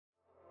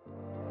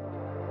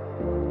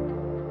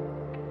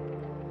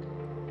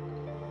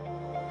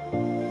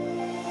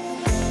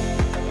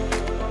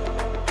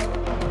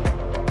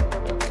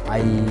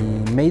I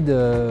made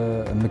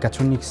a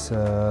mechatronics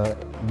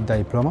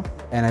diploma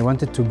and I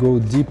wanted to go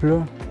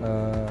deeper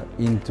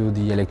into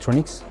the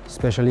electronics,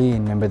 especially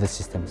in embedded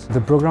systems.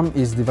 The program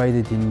is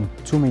divided in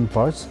two main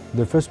parts.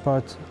 The first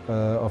part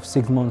of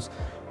 6 months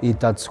is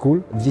at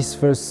school. This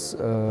first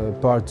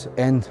part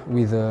ends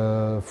with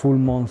a full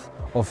month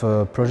of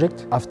a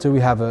project. After we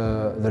have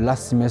the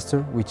last semester,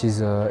 which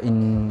is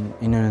in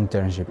an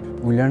internship.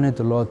 We learned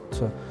a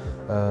lot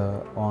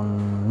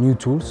on new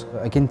tools.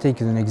 I can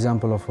take an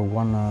example of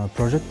one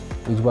project.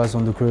 It was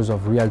on the course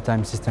of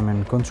real-time system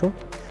and control.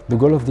 The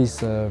goal of this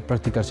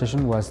practical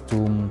session was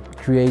to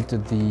create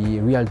the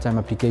real-time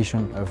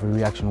application of a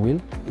reaction wheel.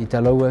 It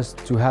allows us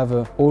to have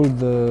all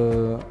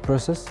the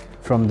process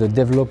from the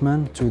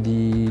development to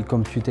the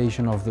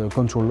computation of the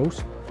control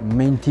laws.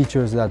 Main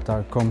teachers that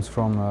comes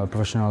from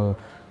professional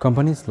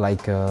companies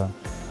like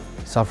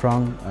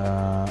Safran,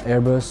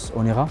 Airbus,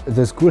 Onera.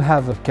 The school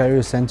have a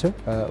career center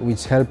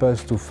which help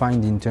us to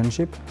find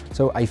internship.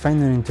 So I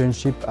find an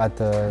internship at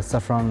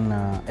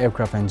Safran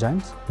Aircraft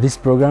Engines. This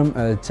program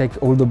checked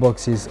all the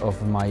boxes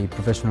of my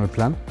professional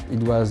plan.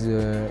 It was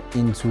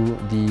into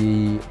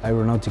the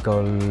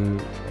aeronautical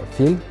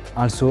field,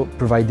 also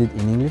provided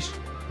in English,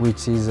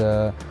 which is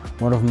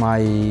one of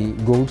my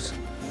goals